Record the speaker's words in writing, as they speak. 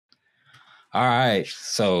All right.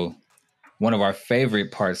 So one of our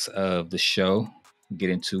favorite parts of the show we get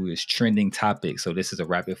into is trending topics. So this is a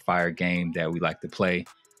rapid fire game that we like to play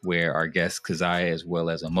where our guest Kazaiah as well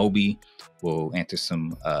as Amobi will answer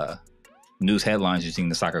some news headlines using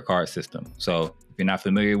the soccer card system. So if you're not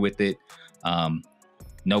familiar with it,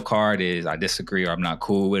 no card is I disagree or I'm not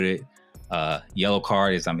cool with it. Yellow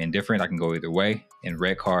card is I'm indifferent. I can go either way. And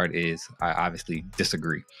red card is I obviously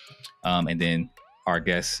disagree. And then our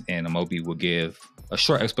guest and Amobi will give a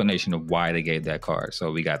short explanation of why they gave that card.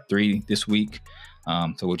 So we got 3 this week.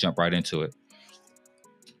 So we'll jump right into it.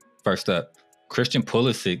 First up, Christian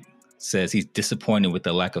Pulisic says he's disappointed with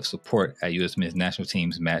the lack of support at U.S. men's national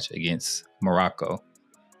team's match against Morocco.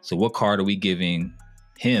 So what card are we giving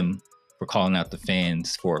him for calling out the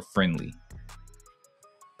fans for a friendly?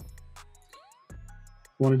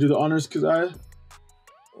 Want to do the honors, Kazaiah?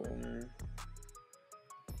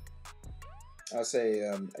 I'll say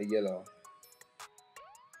a yellow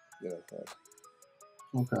card.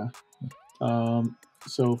 Okay.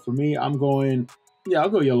 So for me, I'll go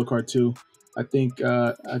yellow card too. I think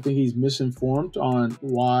he's misinformed on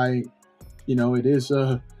why, it is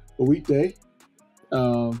a weekday,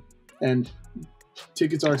 and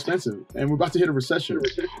tickets are expensive, and we're about to hit a recession.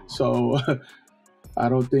 So I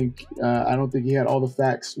don't think he had all the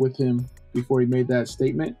facts with him before he made that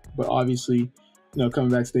statement. But obviously, coming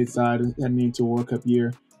back stateside and heading into a World Cup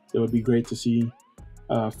year, it would be great to see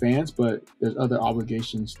fans. But there's other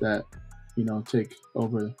obligations that take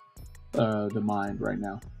over the mind right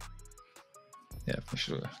now. Yeah, for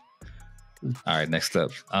sure. All right, next up,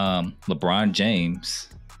 LeBron James,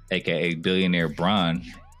 aka Billionaire Bron,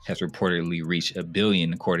 has reportedly reached $1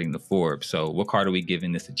 billion according to Forbes. So what card are we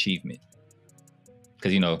giving this achievement?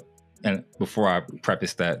 Because and before I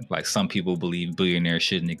preface that, like some people believe billionaires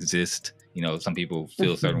shouldn't exist. Some people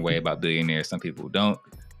feel a certain way about billionaires, some people don't.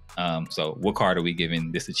 So what card are we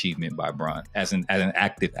giving this achievement by Bron as an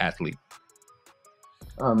active athlete?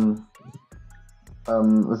 Was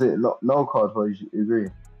it no card for you agree?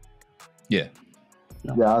 Yeah.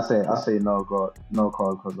 Yeah, I say no card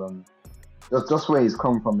because just where he's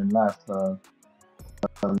come from in life,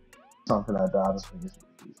 something like that. I just think it's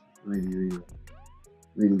really,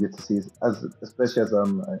 really good to see, especially as a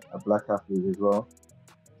black athlete as well.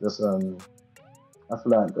 Just I feel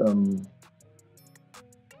like a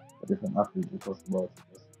different athlete across the world.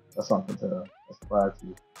 That's something to aspire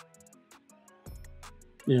to.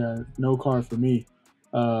 Yeah, no card for me.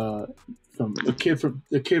 From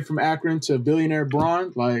the kid from Akron to Billionaire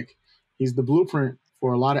Bron, like he's the blueprint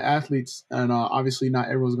for a lot of athletes, and obviously not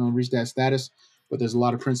everyone's going to reach that status, but there's a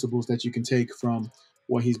lot of principles that you can take from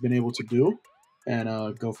what he's been able to do, and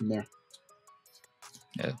go from there.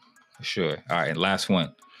 Yeah, for sure. All right, and last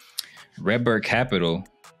one, Redbird Capital,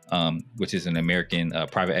 which is an American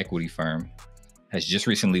private equity firm, has just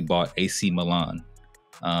recently bought AC Milan.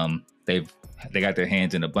 They got their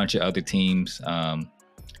hands in a bunch of other teams. I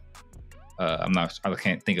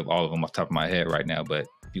can't think of all of them off the top of my head right now, but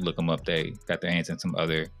if you look them up, they got their hands in some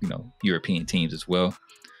other, European teams as well.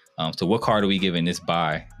 So what card are we giving this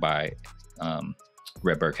buy by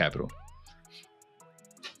Redbird Capital?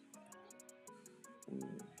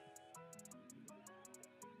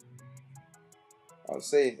 I'll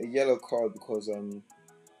say a yellow card because it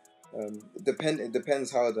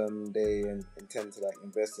depends how they intend to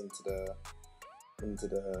invest into the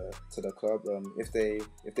club. If they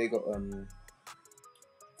got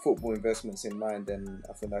football investments in mind, then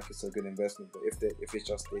I feel like it's a good investment. But if it's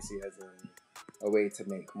just they see it as a way to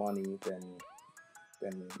make money, then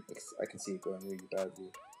I can see it going really badly.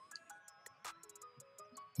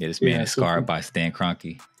 Yeah, this man is scarred by Stan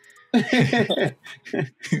Kroenke. I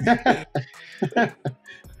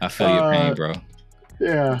feel your pain, bro.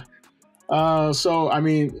 Yeah. So I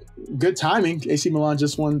mean, good timing. AC Milan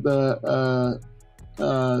just won the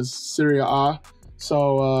Serie A.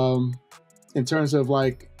 So in terms of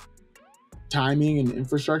timing and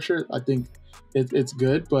infrastructure, I think it's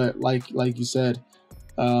good. But like you said,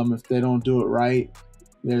 if they don't do it right,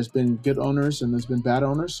 there's been good owners and there's been bad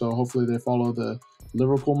owners. So hopefully they follow the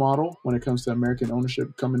Liverpool model when it comes to American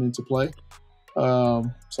ownership coming into play. So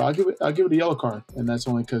I'll give it a yellow card, and that's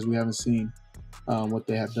only because we haven't seen what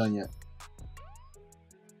they have done yet.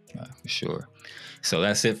 For sure. So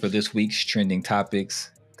that's it for this week's trending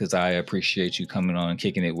topics. Because I appreciate you coming on and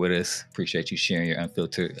kicking it with us. Appreciate you sharing your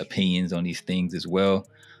unfiltered opinions on these things as well.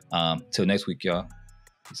 Till next week, y'all.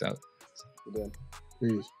 Peace out.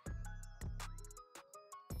 Peace.